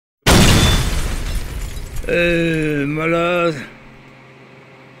Hey, my love.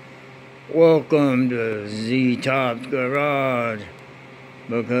 Welcome to Z-Top's Garage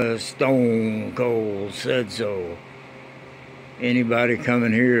because Stone Cold said so. Anybody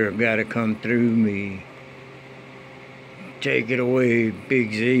coming here got to come through me. Take it away,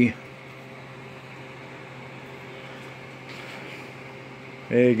 Big Z.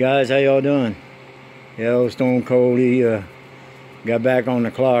 Hey guys, how y'all doing? Yeah, Stone Cold, he got back on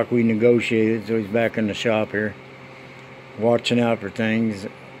the clock. We negotiated, so he's back in the shop here, watching out for things.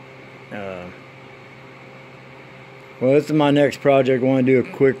 Well, this is my next project. I want to do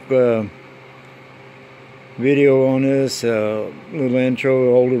a quick video on this. Little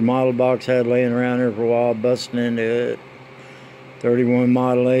intro. Older model box had laying around here for a while, busting into it. 31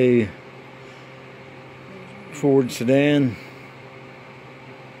 Model A Ford sedan.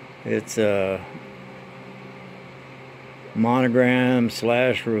 It's monogram /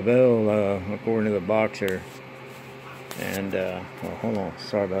 Revell, according to the box here. And well, hold on,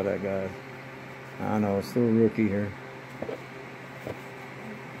 sorry about that, guys. I know it's still a rookie here.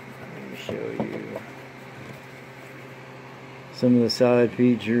 Let me show you some of the side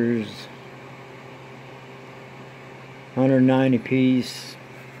features. 190 piece,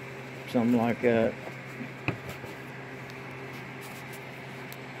 something like that.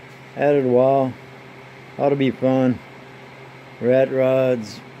 Added a while. Ought to be fun. Rat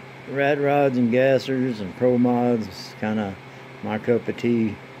rods and gassers and pro mods, kind of my cup of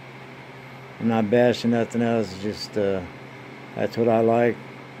tea. I'm not bashing nothing else, it's just that's what I like.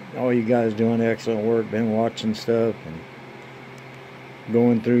 All you guys doing excellent work. Been watching stuff and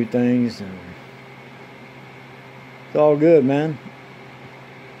going through things, and it's all good, man.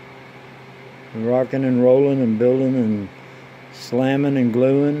 Rocking and rolling and building and slamming and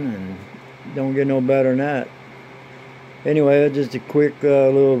gluing, and don't get no better than that. Anyway, just a quick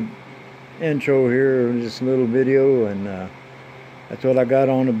little intro here, just a little video, and that's what I got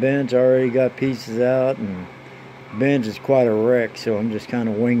on the bench. I already got pieces out, and the bench is quite a wreck, so I'm just kind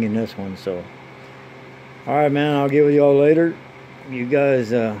of winging this one. So, alright, man, I'll get with y'all later. You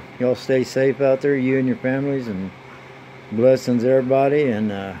guys, y'all stay safe out there, you and your families, and blessings everybody,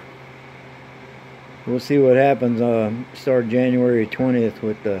 and we'll see what happens. Start January 20th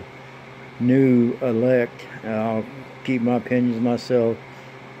with the new elect. I'll keep my opinions myself.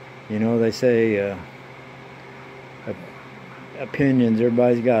 You know, they say opinions,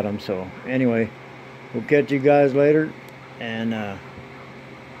 everybody's got them. So anyway, we'll catch you guys later, and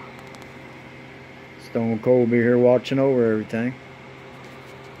Stone Cold will be here watching over everything.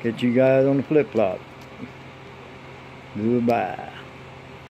 Catch you guys on the flip-flop. Goodbye.